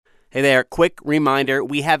Hey there, quick reminder,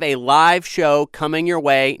 we have a live show coming your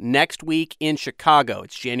way next week in Chicago.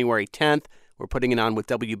 It's January 10th. We're putting it on with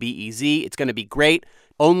WBEZ. It's going to be great.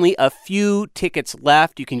 Only a few tickets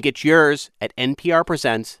left. You can get yours at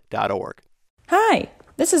nprpresents.org. Hi,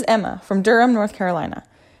 this is Emma from Durham, North Carolina.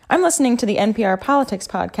 I'm listening to the NPR Politics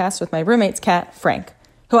podcast with my roommate's cat, Frank,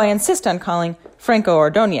 who I insist on calling Franco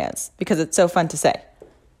Ordonez because it's so fun to say.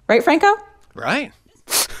 Right, Franco? Right.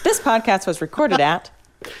 This podcast was recorded at...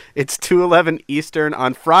 It's 2:11 Eastern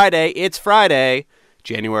on Friday. It's Friday,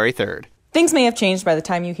 January 3rd. Things may have changed by the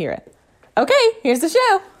time you hear it. Okay, here's the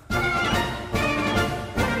show.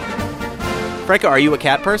 Franco, are you a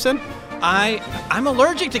cat person? I'm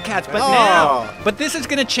allergic to cats, but this is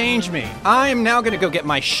going to change me. I am now going to go get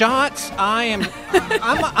my shots. I'm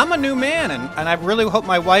a new man, and I really hope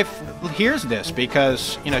my wife hears this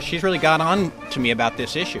because, she's really got on to me about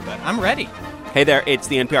this issue, but I'm ready. Hey there, it's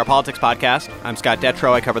the NPR Politics Podcast. I'm Scott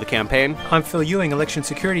Detrow. I cover the campaign. I'm Phil Ewing, election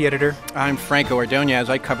security editor. I'm Franco Ordonez.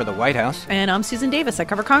 I cover the White House. And I'm Susan Davis. I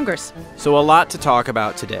cover Congress. So a lot to talk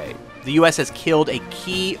about today. The U.S. has killed a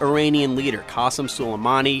key Iranian leader, Qasem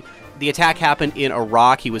Soleimani. The attack happened in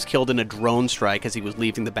Iraq. He was killed in a drone strike as he was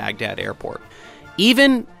leaving the Baghdad airport.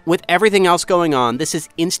 Even with everything else going on, this has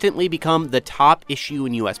instantly become the top issue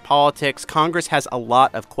in U.S. politics. Congress has a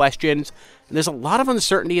lot of questions, and there's a lot of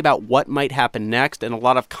uncertainty about what might happen next and a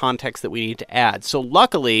lot of context that we need to add. So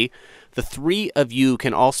luckily, the three of you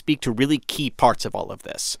can all speak to really key parts of all of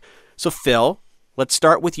this. So Phil, let's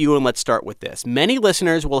start with you and let's start with this. Many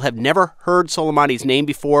listeners will have never heard Soleimani's name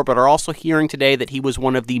before, but are also hearing today that he was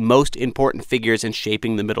one of the most important figures in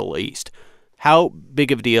shaping the Middle East. How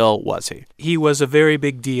big of a deal was he? He was a very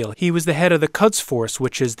big deal. He was the head of the Quds Force,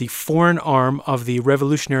 which is the foreign arm of the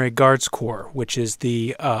Revolutionary Guards Corps, which is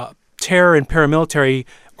the terror and paramilitary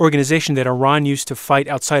organization that Iran used to fight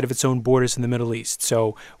outside of its own borders in the Middle East.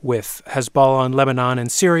 So with Hezbollah in Lebanon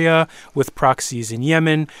and Syria, with proxies in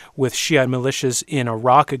Yemen, with Shiite militias in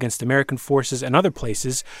Iraq against American forces and other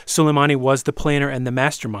places, Soleimani was the planner and the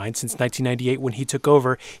mastermind. Since 1998, when he took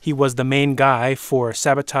over, he was the main guy for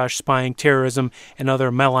sabotage, spying, terrorism, and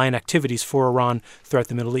other malign activities for Iran throughout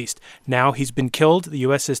the Middle East. Now he's been killed. The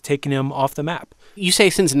U.S. has taken him off the map. You say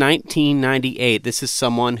since 1998, this is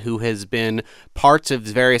someone who has been parts of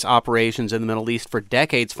various operations in the Middle East for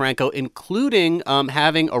decades, Franco, including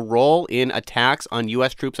having a role in attacks on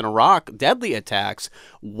U.S. troops in Iraq, deadly attacks.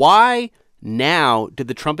 Why now did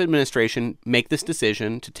the Trump administration make this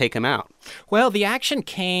decision to take him out? Well, the action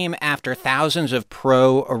came after thousands of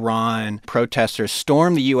pro-Iran protesters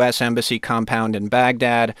stormed the U.S. Embassy compound in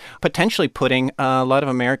Baghdad, potentially putting a lot of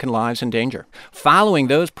American lives in danger. Following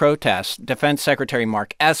those protests, Defense Secretary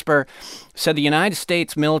Mark Esper said the United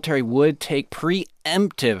States military would take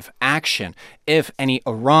preemptive action if any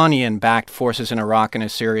Iranian-backed forces in Iraq and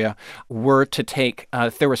Syria were to take,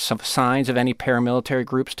 if there were some signs of any paramilitary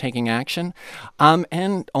groups taking action.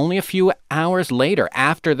 And only a few hours later,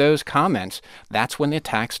 after those comments, that's when the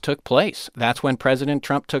attacks took place. That's when President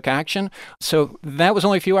Trump took action. So that was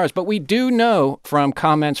only a few hours. But we do know from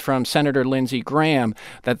comments from Senator Lindsey Graham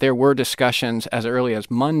that there were discussions as early as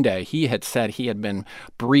Monday. He had said he had been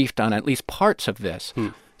briefed on at least parts of this.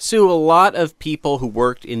 Sue, a lot of people who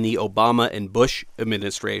worked in the Obama and Bush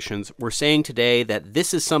administrations were saying today that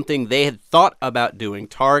this is something they had thought about doing,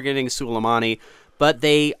 targeting Soleimani, but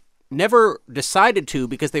they never decided to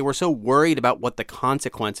because they were so worried about what the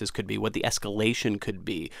consequences could be, what the escalation could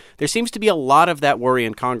be. There seems to be a lot of that worry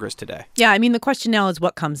in Congress today. Yeah, I mean, the question now is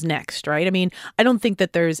what comes next, right? I mean, I don't think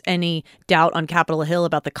that there's any doubt on Capitol Hill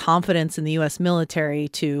about the confidence in the U.S. military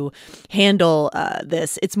to handle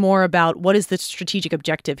this. It's more about what is the strategic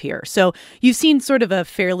objective here. So you've seen sort of a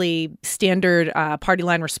fairly standard party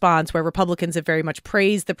line response where Republicans have very much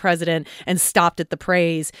praised the president and stopped at the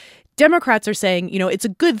praise. Democrats are saying, it's a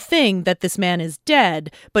good thing that this man is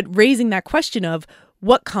dead, but raising that question of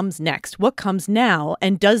what comes next, what comes now,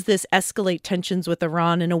 and does this escalate tensions with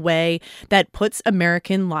Iran in a way that puts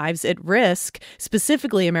American lives at risk,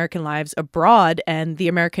 specifically American lives abroad and the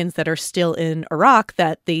Americans that are still in Iraq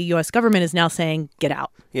that the U.S. government is now saying, get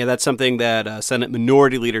out. Yeah, that's something that Senate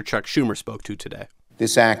Minority Leader Chuck Schumer spoke to today.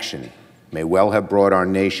 This action may well have brought our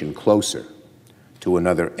nation closer to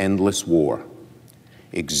another endless war.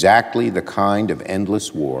 Exactly the kind of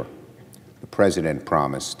endless war the president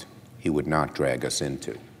promised he would not drag us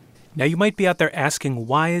into. Now, you might be out there asking,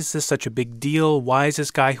 why is this such a big deal? Why is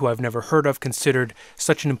this guy who I've never heard of considered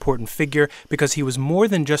such an important figure? Because he was more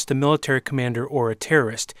than just a military commander or a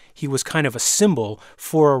terrorist. He was kind of a symbol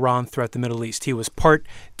for Iran throughout the Middle East. He was part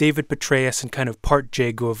David Petraeus and kind of part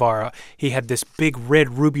Che Guevara. He had this big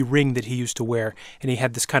red ruby ring that he used to wear, and he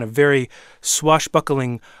had this kind of very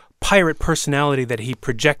swashbuckling pirate personality that he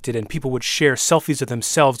projected, and people would share selfies of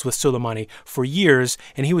themselves with Soleimani for years,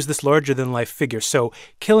 and he was this larger-than-life figure. So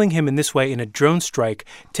killing him in this way in a drone strike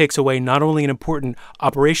takes away not only an important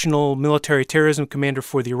operational military terrorism commander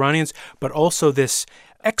for the Iranians, but also this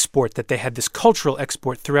export that they had, this cultural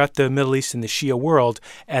export throughout the Middle East and the Shia world,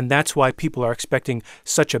 and that's why people are expecting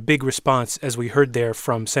such a big response, as we heard there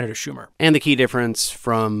from Senator Schumer. And the key difference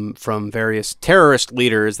from various terrorist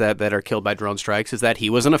leaders that are killed by drone strikes is that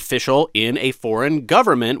he was an official in a foreign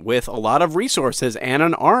government with a lot of resources and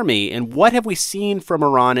an army. And what have we seen from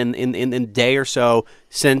Iran in a day or so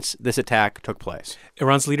since this attack took place?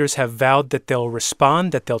 Iran's leaders have vowed that they'll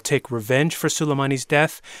respond, that they'll take revenge for Soleimani's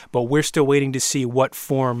death, but we're still waiting to see what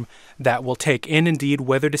form that will take, and indeed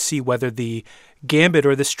whether the gambit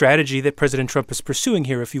or the strategy that President Trump is pursuing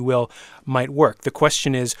here, if you will, might work. The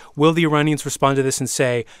question is, will the Iranians respond to this and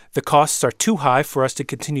say, the costs are too high for us to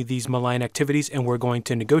continue these malign activities and we're going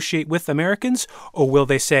to negotiate with Americans? Or will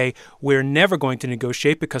they say, we're never going to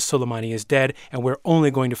negotiate because Soleimani is dead and we're only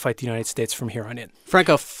going to fight the United States from here on in?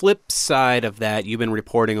 Franco, flip side of that, you've been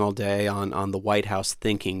reporting all day on the White House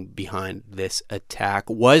thinking behind this attack.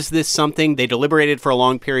 Was this something they deliberated for a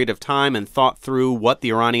long period of time and thought through what the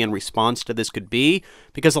Iranian response to this could be?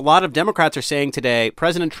 Because a lot of Democrats are saying today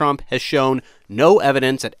President Trump has shown no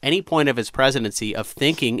evidence at any point of his presidency of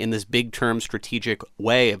thinking in this big-term strategic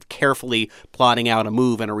way of carefully plotting out a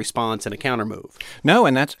move and a response and a countermove. No,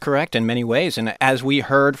 and that's correct in many ways. And as we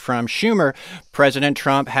heard from Schumer, President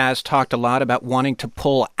Trump has talked a lot about wanting to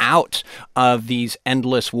pull out of these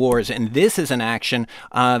endless wars. And this is an action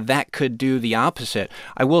that could do the opposite.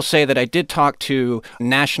 I will say that I did talk to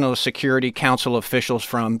National Security Council officials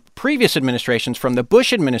from previous administrations, from the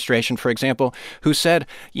Bush administration, for example, who said,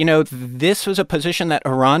 this was a position that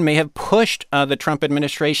Iran may have pushed the Trump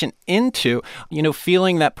administration into,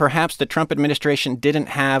 feeling that perhaps the Trump administration didn't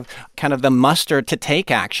have kind of the muster to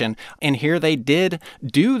take action. And here they did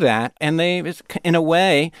do that. And they, in a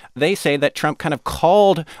way, they say that Trump kind of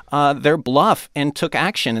called their bluff and took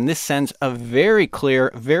action. And this sends a very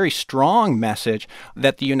clear, very strong message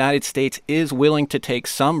that the United States is willing to take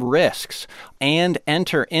some risks and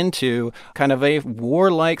enter into kind of a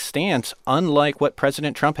warlike stance, unlike what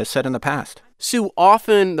President Trump has said in the past. Sue,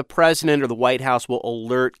 often the president or the White House will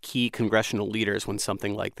alert key congressional leaders when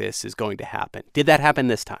something like this is going to happen. Did that happen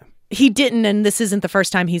this time? He didn't, and this isn't the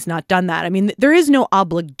first time he's not done that. I mean, there is no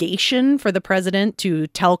obligation for the president to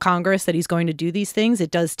tell Congress that he's going to do these things. It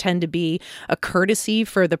does tend to be a courtesy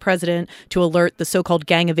for the president to alert the so-called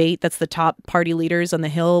Gang of Eight, that's the top party leaders on the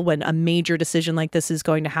Hill, when a major decision like this is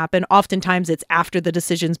going to happen. Oftentimes it's after the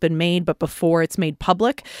decision's been made, but before it's made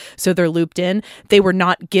public, so they're looped in. They were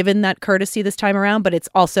not given that courtesy this time around, but it's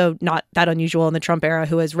also not that unusual in the Trump era,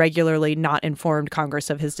 who has regularly not informed Congress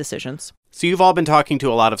of his decisions. So you've all been talking to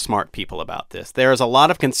a lot of smart people about this. There's a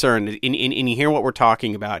lot of concern, and you hear what we're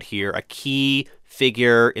talking about here, a key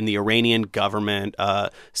figure in the Iranian government,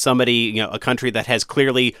 somebody, a country that has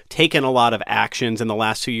clearly taken a lot of actions in the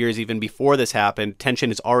last 2 years, even before this happened.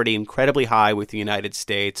 Tension is already incredibly high with the United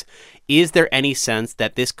States. Is there any sense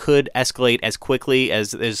that this could escalate as quickly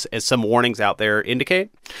as some warnings out there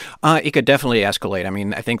indicate? It could definitely escalate. I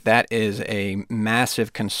mean, I think that is a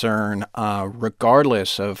massive concern,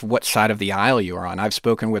 regardless of what side of the aisle you are on. I've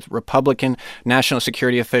spoken with Republican national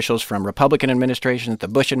security officials from Republican administrations, the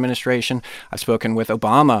Bush administration. I've spoken with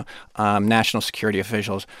Obama national security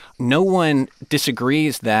officials. No one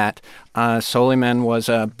disagrees that Soleiman was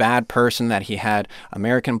a bad person, that he had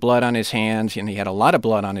American blood on his hands, and he had a lot of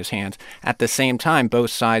blood on his hands. At the same time, both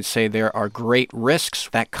sides say there are great risks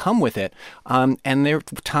that come with it, and their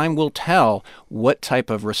time will tell what type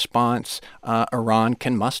of response Iran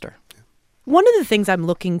can muster. One of the things I'm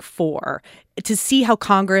looking for to see how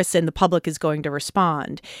Congress and the public is going to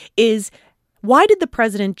respond is, why did the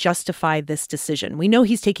president justify this decision? We know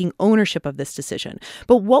he's taking ownership of this decision,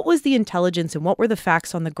 but what was the intelligence and what were the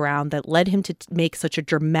facts on the ground that led him to make such a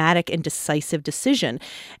dramatic and decisive decision?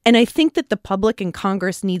 And I think that the public and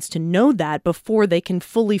Congress needs to know that before they can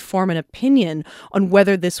fully form an opinion on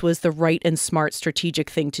whether this was the right and smart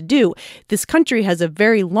strategic thing to do. This country has a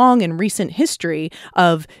very long and recent history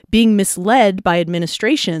of being misled by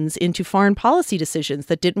administrations into foreign policy decisions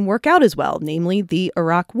that didn't work out as well, namely the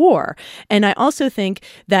Iraq War. And I also think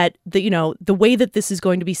that the way that this is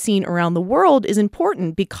going to be seen around the world is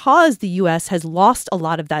important because the U.S. has lost a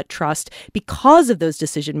lot of that trust because of those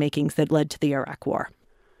decision makings that led to the Iraq War.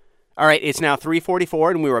 All right, it's now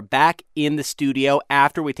 3:44, and we were back in the studio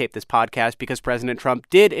after we taped this podcast because President Trump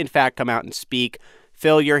did, in fact, come out and speak.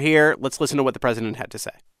 Phil, you're here. Let's listen to what the president had to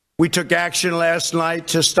say. We took action last night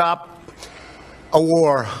to stop a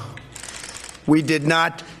war. We did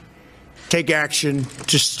not take action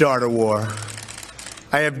to start a war.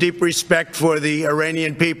 I have deep respect for the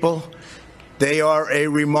Iranian people. They are a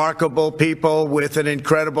remarkable people with an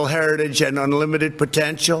incredible heritage and unlimited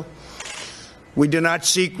potential. We do not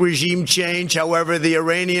seek regime change. However, the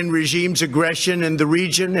Iranian regime's aggression in the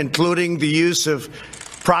region, including the use of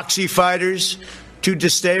proxy fighters to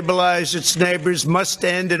destabilize its neighbors, must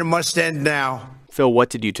end, and it must end now. Phil, what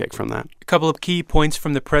did you take from that? A couple of key points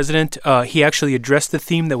from the president. He actually addressed the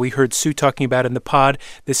theme that we heard Sue talking about in the pod.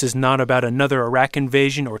 This is not about another Iraq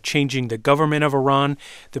invasion or changing the government of Iran.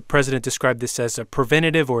 The president described this as a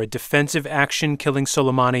preventative or a defensive action, killing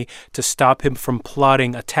Soleimani to stop him from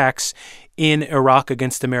plotting attacks in Iraq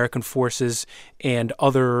against American forces and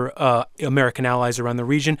other American allies around the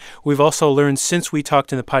region. We've also learned since we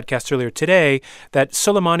talked in the podcast earlier today that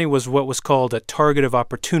Soleimani was what was called a target of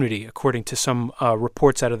opportunity, according to some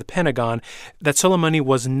reports out of the Pentagon, that Soleimani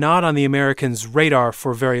was not on the Americans' radar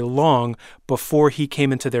for very long before he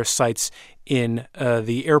came into their sights in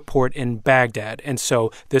the airport in Baghdad. And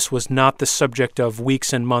so this was not the subject of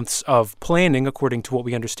weeks and months of planning, according to what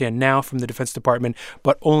we understand now from the Defense Department,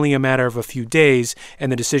 but only a matter of a few days,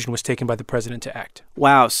 and the decision was taken by the president to act.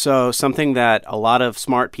 Wow, so something that a lot of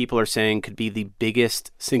smart people are saying could be the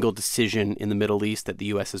biggest single decision in the Middle East that the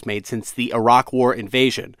U.S. has made since the Iraq War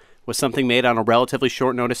invasion was something made on a relatively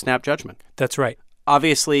short notice snap judgment. That's right.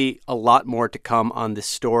 Obviously, a lot more to come on this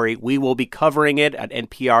story. We will be covering it at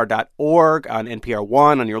npr.org, on NPR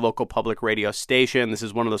One, on your local public radio station. This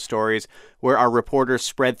is one of those stories where our reporters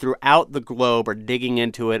spread throughout the globe are digging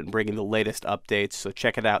into it and bringing the latest updates, so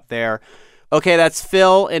check it out there. Okay, that's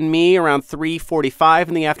Phil and me around 3:45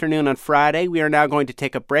 in the afternoon on Friday. We are now going to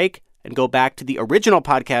take a break and go back to the original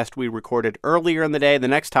podcast we recorded earlier in the day. The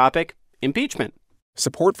next topic, impeachment.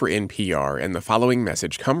 Support for NPR and the following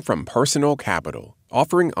message come from Personal Capital,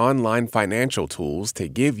 offering online financial tools to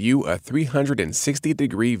give you a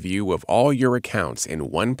 360-degree view of all your accounts in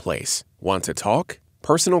one place. Want to talk?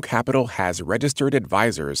 Personal Capital has registered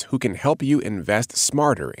advisors who can help you invest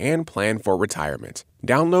smarter and plan for retirement.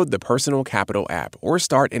 Download the Personal Capital app or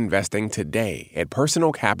start investing today at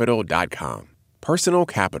personalcapital.com. Personal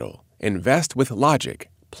Capital. Invest with logic.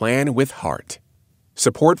 Plan with heart.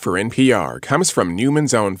 Support for NPR comes from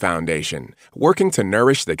Newman's Own Foundation, working to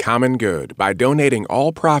nourish the common good by donating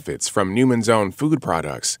all profits from Newman's Own food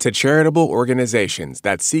products to charitable organizations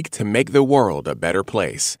that seek to make the world a better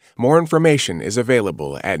place. More information is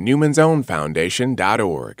available at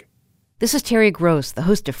newmansownfoundation.org. This is Terry Gross, the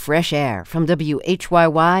host of Fresh Air from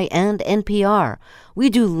WHYY and NPR.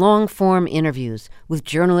 We do long-form interviews with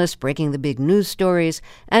journalists breaking the big news stories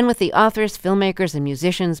and with the authors, filmmakers, and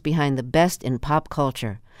musicians behind the best in pop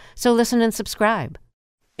culture. So listen and subscribe.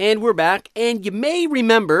 And we're back, and you may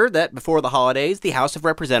remember that before the holidays, the House of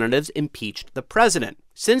Representatives impeached the president.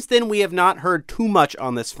 Since then, we have not heard too much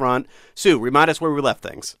on this front. Sue, remind us where we left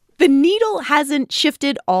things. The needle hasn't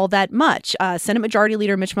shifted all that much. Senate Majority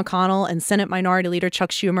Leader Mitch McConnell and Senate Minority Leader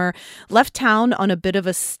Chuck Schumer left town on a bit of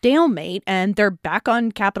a stalemate, and they're back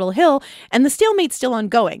on Capitol Hill, and the stalemate's still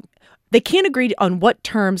ongoing. They can't agree on what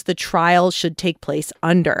terms the trial should take place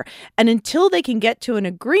under. And until they can get to an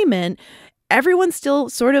agreement, everyone's still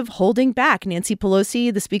sort of holding back. Nancy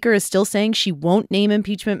Pelosi, the speaker, is still saying she won't name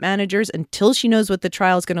impeachment managers until she knows what the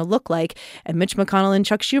trial is going to look like. And Mitch McConnell and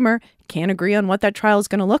Chuck Schumer can't agree on what that trial is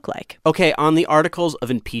going to look like. Okay, on the articles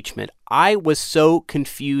of impeachment, I was so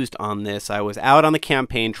confused on this. I was out on the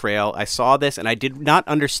campaign trail. I saw this, and I did not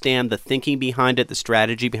understand the thinking behind it, the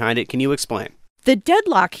strategy behind it. Can you explain? The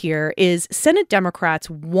deadlock here is Senate Democrats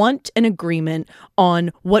want an agreement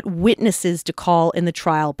on what witnesses to call in the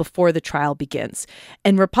trial before the trial begins.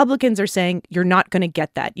 And Republicans are saying you're not going to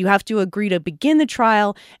get that. You have to agree to begin the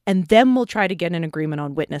trial, and then we'll try to get an agreement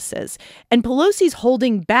on witnesses. And Pelosi's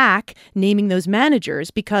holding back naming those managers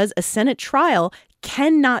because a Senate trial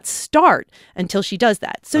cannot start until she does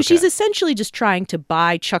that. So she's essentially just trying to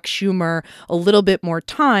buy Chuck Schumer a little bit more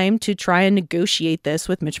time to try and negotiate this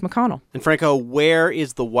with Mitch McConnell. And Franco, where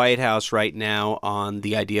is the White House right now on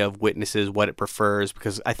the idea of witnesses, what it prefers?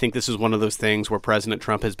 Because I think this is one of those things where President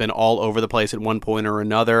Trump has been all over the place at one point or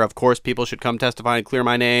another. Of course, people should come testify and clear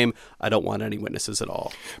my name. I don't want any witnesses at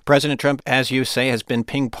all. President Trump, as you say, has been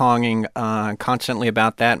ping-ponging constantly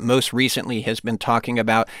about that. Most recently has been talking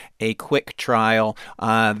about a quick trial.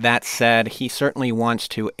 That said, he certainly wants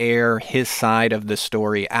to air his side of the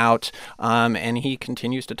story out, and he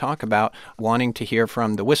continues to talk about wanting to hear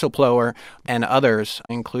from the whistleblower and others,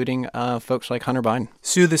 including folks like Hunter Biden.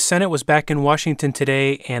 Sue, the Senate was back in Washington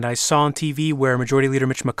today, and I saw on TV where Majority Leader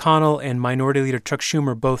Mitch McConnell and Minority Leader Chuck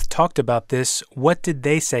Schumer both talked about this. What did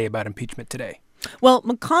they say about impeachment today? Well,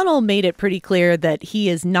 McConnell made it pretty clear that he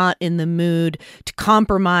is not in the mood to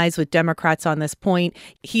compromise with Democrats on this point.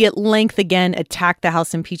 He at length again attacked the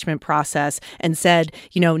House impeachment process and said,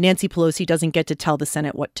 Nancy Pelosi doesn't get to tell the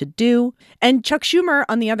Senate what to do. And Chuck Schumer,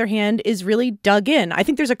 on the other hand, is really dug in. I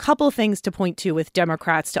think there's a couple of things to point to with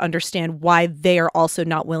Democrats to understand why they are also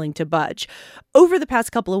not willing to budge. Over the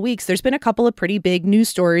past couple of weeks, there's been a couple of pretty big news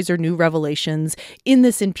stories or new revelations in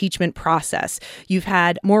this impeachment process. You've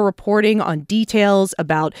had more reporting on details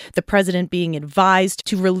about the president being advised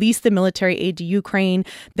to release the military aid to Ukraine.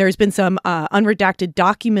 There's been some unredacted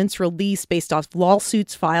documents released based off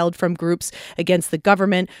lawsuits filed from groups against the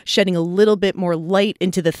government, shedding a little bit more light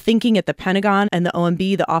into the thinking at the Pentagon and the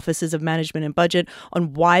OMB, the Offices of Management and Budget,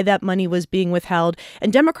 on why that money was being withheld.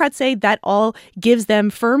 And Democrats say that all gives them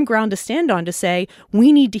firm ground to stand on to say,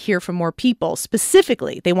 we need to hear from more people.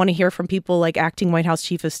 Specifically, they want to hear from people like Acting White House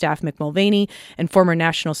Chief of Staff Mick Mulvaney and former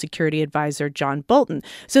National Security Advisor John Bolton.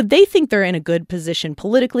 So they think they're in a good position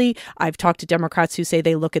politically. I've talked to Democrats who say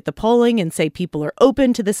they look at the polling and say people are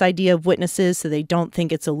open to this idea of witnesses, so they don't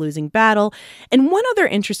think it's a losing battle. And one other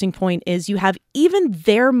interesting point is you have even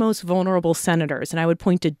their most vulnerable senators, and I would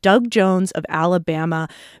point to Doug Jones of Alabama.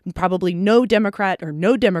 Probably no Democrat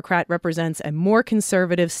represents a more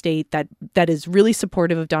conservative state that is really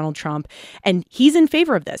supportive of Donald Trump. And he's in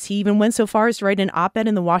favor of this. He even went so far as to write an op-ed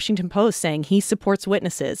in the Washington Post saying he supports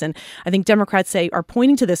witnesses. And I think Democrats are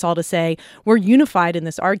pointing to this all to say we're unified in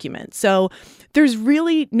this argument. So there's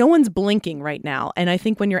really no one's blinking right now. And I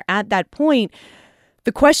think when you're at that point,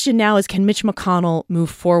 the question now is, can Mitch McConnell move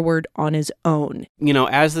forward on his own?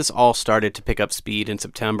 As this all started to pick up speed in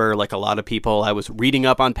September, like a lot of people, I was reading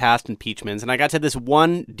up on past impeachments, and I got to this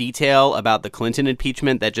one detail about the Clinton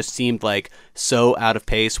impeachment that just seemed like so out of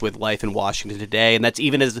pace with life in Washington today. And that's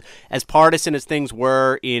even as partisan as things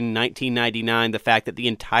were in 1999, the fact that the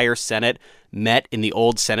entire Senate met in the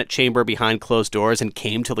old Senate chamber behind closed doors and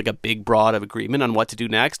came to like a big, broad of agreement on what to do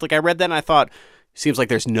next. Like I read that and I thought, seems like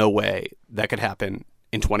there's no way that could happen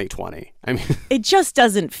in 2020. I mean, it just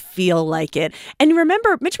doesn't feel like it. And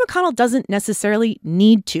remember, Mitch McConnell doesn't necessarily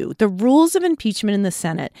need to. The rules of impeachment in the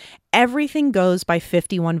Senate, everything goes by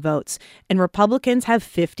 51 votes, and Republicans have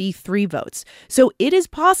 53 votes. So it is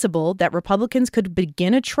possible that Republicans could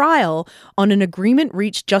begin a trial on an agreement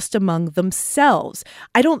reached just among themselves.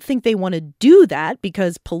 I don't think they want to do that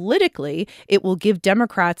because politically it will give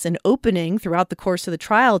Democrats an opening throughout the course of the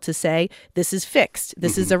trial to say, this is fixed.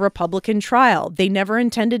 This is a Republican trial. They never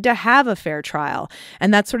intended to have a fair trial.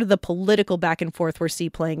 And that's sort of the political back and forth we're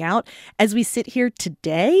seeing playing out. As we sit here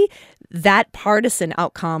today, that partisan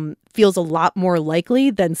outcome feels a lot more likely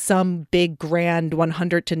than some big, grand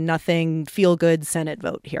 100-0 feel-good Senate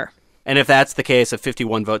vote here. And if that's the case, a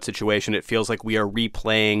 51-vote situation, it feels like we are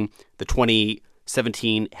replaying the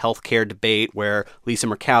 2017 healthcare debate where Lisa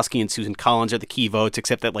Murkowski and Susan Collins are the key votes,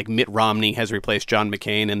 except that like Mitt Romney has replaced John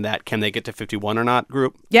McCain in that can they get to 51 or not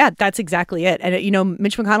group. Yeah, that's exactly it. And,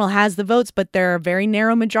 Mitch McConnell has the votes, but they're a very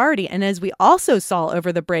narrow majority. And as we also saw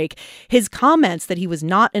over the break, his comments that he was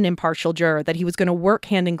not an impartial juror, that he was going to work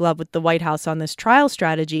hand in glove with the White House on this trial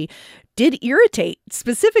strategy, did irritate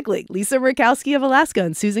specifically Lisa Murkowski of Alaska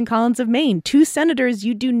and Susan Collins of Maine, two senators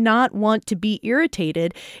you do not want to be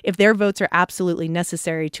irritated if their votes are absolutely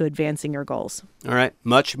necessary to advancing your goals. All right.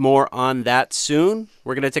 Much more on that soon.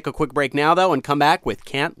 We're going to take a quick break now, though, and come back with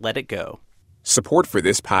Can't Let It Go. Support for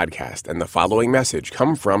this podcast and the following message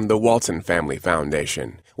come from the Walton Family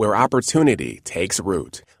Foundation, where opportunity takes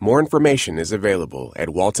root. More information is available at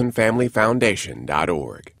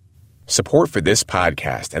waltonfamilyfoundation.org. Support for this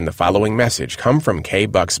podcast and the following message come from Kay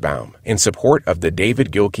Bucksbaum in support of the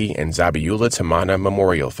David Gilkey and Zabiula Tamana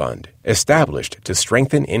Memorial Fund, established to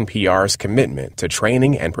strengthen NPR's commitment to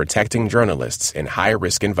training and protecting journalists in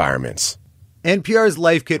high-risk environments. NPR's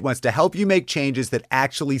Life Kit wants to help you make changes that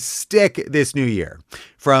actually stick this new year.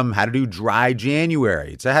 From how to do dry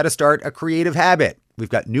January to how to start a creative habit. We've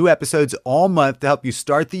got new episodes all month to help you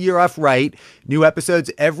start the year off right. New episodes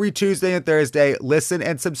every Tuesday and Thursday. Listen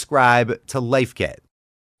and subscribe to Life Kit.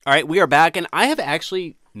 All right, we are back, and I have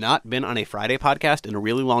actually not been on a Friday podcast in a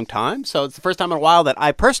really long time, so it's the first time in a while that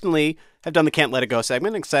I personally have done the Can't Let It Go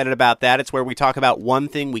segment. Excited about that. It's where we talk about one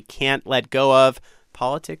thing we can't let go of,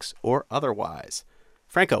 politics or otherwise.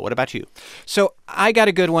 Franco, what about you? So I got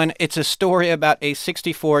a good one. It's a story about a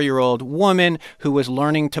 64-year-old woman who was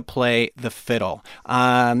learning to play the fiddle.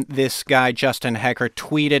 This guy, Justin Hecker,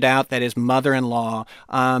 tweeted out that his mother-in-law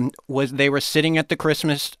they were sitting at the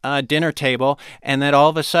Christmas dinner table, and that all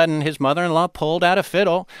of a sudden his mother-in-law pulled out a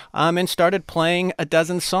fiddle and started playing a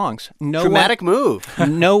dozen songs. Dramatic move.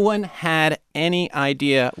 No one had any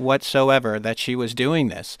idea whatsoever that she was doing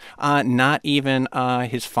this. Not even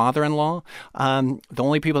his father-in-law. The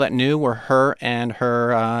only people that knew were her and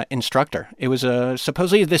her instructor. It was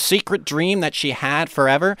supposedly the secret dream that she had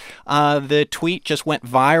forever. The tweet just went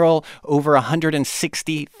viral, over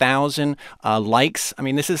 160,000 likes. I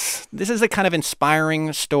mean, this is the kind of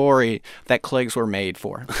inspiring story that Kligs were made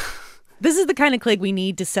for. This is the kind of Klig we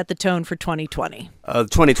need to set the tone for 2020.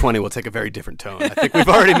 2020 will take a very different tone. I think we've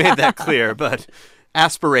already made that clear, but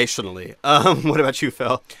aspirationally. What about you,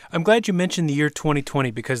 Phil? I'm glad you mentioned the year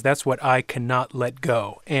 2020 because that's what I cannot let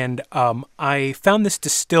go. And I found this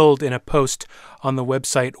distilled in a post on the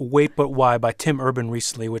website Wait But Why by Tim Urban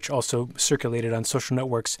recently, which also circulated on social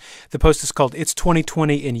networks. The post is called It's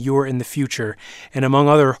 2020 and You're in the Future. And among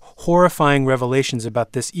other horrifying revelations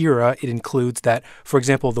about this era, it includes that, for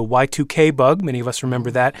example, the Y2K bug, many of us remember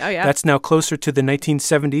that. Oh, yeah. That's now closer to the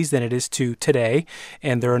 1970s than it is to today.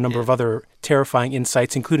 And there are a number of other terrifying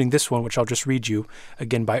insights, including this one, which I'll just read you,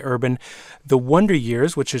 again by Urban. The Wonder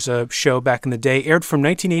Years, which is a show back in the day, aired from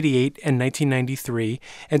 1988 and 1993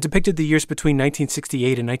 and depicted the years between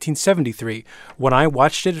 1968 and 1973. When I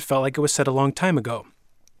watched it, it felt like it was set a long time ago.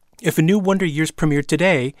 If a new Wonder Years premiered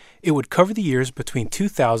today, it would cover the years between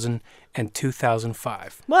 2000 and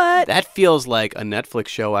 2005. What? That feels like a Netflix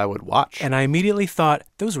show I would watch. And I immediately thought,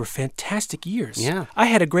 those were fantastic years. Yeah. I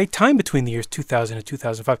had a great time between the years 2000 and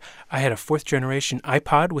 2005. I had a fourth-generation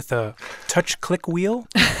iPod with a touch click wheel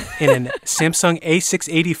and a Samsung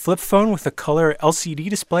A680 flip phone with a color LCD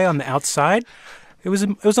display on the outside. It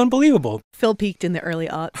was unbelievable. Phil peaked in the early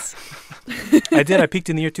aughts. I did. I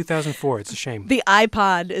peaked in the year 2004. It's a shame. The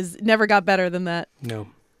iPod never got better than that. No.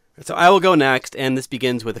 So I will go next, and this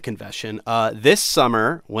begins with a confession. This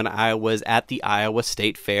summer, when I was at the Iowa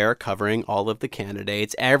State Fair covering all of the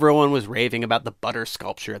candidates, everyone was raving about the butter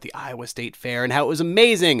sculpture at the Iowa State Fair and how it was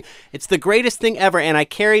amazing. It's the greatest thing ever, and I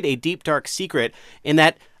carried a deep, dark secret in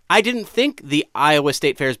that I didn't think the Iowa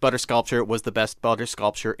State Fair's butter sculpture was the best butter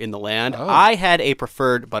sculpture in the land. Oh. I had a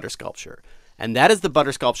preferred butter sculpture, and that is the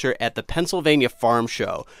butter sculpture at the Pennsylvania Farm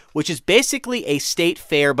Show, which is basically a state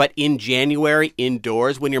fair, but in January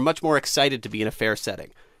indoors when you're much more excited to be in a fair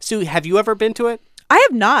setting. Sue, have you ever been to it? I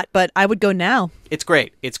have not, but I would go now. It's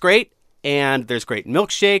great. It's great. And there's great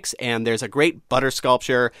milkshakes, and there's a great butter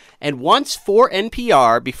sculpture. And once for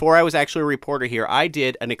NPR, before I was actually a reporter here, I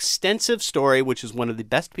did an extensive story, which is one of the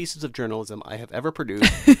best pieces of journalism I have ever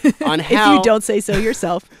produced, on how If you don't say so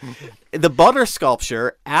yourself. the butter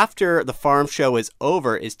sculpture, after the farm show is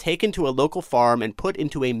over, is taken to a local farm and put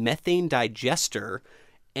into a methane digester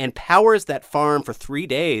and powers that farm for 3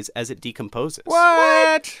 days as it decomposes.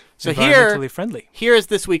 What? So Environmentally friendly. here is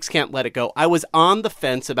this week's Can't Let It Go. I was on the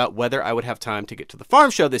fence about whether I would have time to get to the farm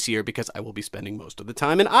show this year because I will be spending most of the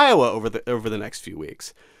time in Iowa over the next few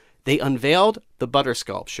weeks. They unveiled the butter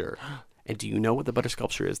sculpture. And do you know what the butter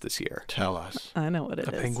sculpture is this year? Tell us. I know what it is.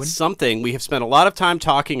 A penguin? Something we have spent a lot of time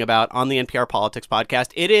talking about on the NPR Politics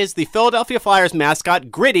podcast. It is the Philadelphia Flyers mascot,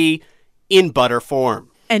 Gritty, in butter form.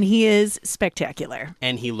 And he is spectacular.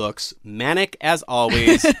 And he looks manic as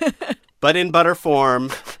always, but in butter form,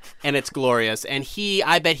 and it's glorious. And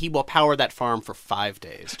I bet he will power that farm for 5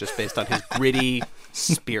 days, just based on his gritty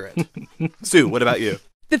spirit. Sue, what about you?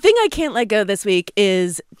 The thing I can't let go this week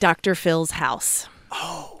is Dr. Phil's house.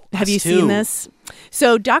 Oh, Have you seen this?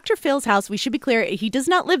 So Dr. Phil's house, we should be clear, he does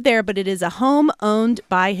not live there, but it is a home owned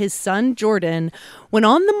by his son, Jordan. When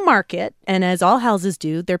on the market, and as all houses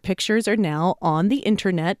do, their pictures are now on the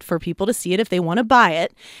internet for people to see it if they want to buy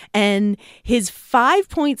it. And his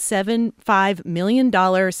 $5.75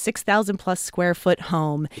 million, 6,000 plus square foot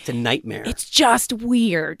home. It's a nightmare. It's just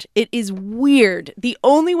weird. It is weird. The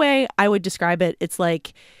only way I would describe it, it's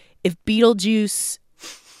like if Beetlejuice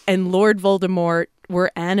and Lord Voldemort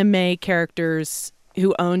were anime characters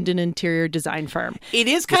who owned an interior design firm. It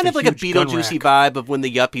is kind of like a huge gun Beetlejuicy rack. vibe of when the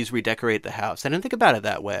yuppies redecorate the house. I didn't think about it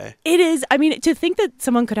that way. It is. I mean, to think that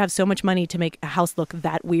someone could have so much money to make a house look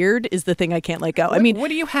that weird is the thing I can't let go. I mean, what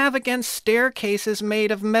do you have against staircases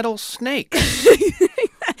made of metal snakes?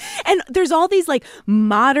 and there's all these like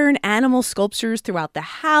modern animal sculptures throughout the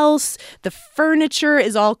house. The furniture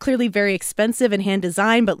is all clearly very expensive and hand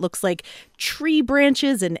designed, but looks like tree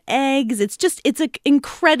branches and eggs. It's an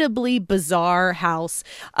incredibly bizarre house.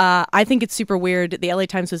 I think it's super weird. The LA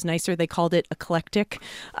Times was nicer. They called it eclectic.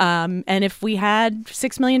 And if we had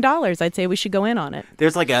 $6 million, I'd say we should go in on it.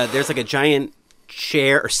 There's like a giant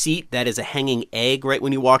chair or seat that is a hanging egg right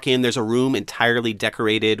when you walk in. There's a room entirely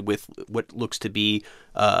decorated with what looks to be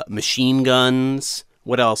machine guns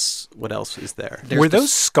What else is there? Were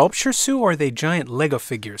those sculptures, Sue, or are they giant Lego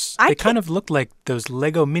figures? They kind of look like those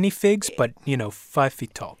Lego minifigs, but, 5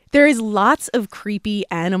 feet tall. There is lots of creepy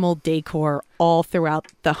animal decor all throughout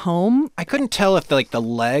the home. I couldn't tell if the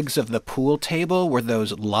legs of the pool table were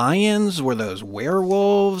those lions, were those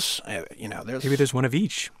werewolves. Maybe there's one of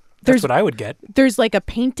each. That's what I would get. There's like a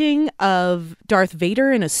painting of Darth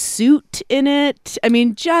Vader in a suit in it. I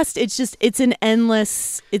mean, there's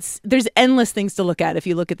endless things to look at if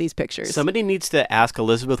you look at these pictures. Somebody needs to ask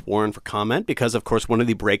Elizabeth Warren for comment because, of course, one of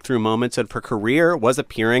the breakthrough moments of her career was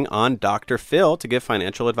appearing on Dr. Phil to give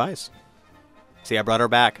financial advice. See, I brought her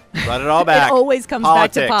back. Brought it all back. It always comes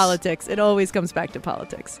back to politics. It always comes back to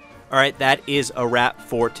politics. All right, that is a wrap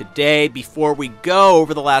for today. Before we go,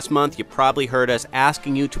 over the last month, you probably heard us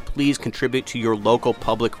asking you to please contribute to your local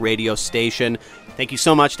public radio station. Thank you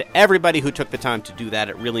so much to everybody who took the time to do that.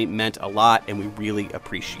 It really meant a lot, and we really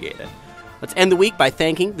appreciate it. Let's end the week by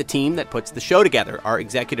thanking the team that puts the show together. Our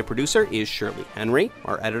executive producer is Shirley Henry.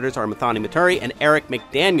 Our editors are Mathani Maturi and Eric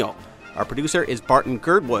McDaniel. Our producer is Barton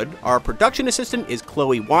Girdwood. Our production assistant is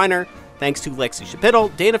Chloe Weiner. Thanks to Lexi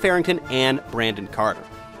Shapittle, Dana Farrington, and Brandon Carter.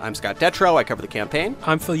 I'm Scott Detrow. I cover the campaign.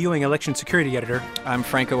 I'm Phil Ewing, election security editor. I'm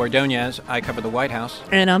Franco Ordonez. I cover the White House.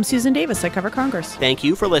 And I'm Susan Davis. I cover Congress. Thank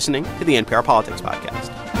you for listening to the NPR Politics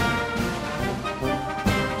Podcast.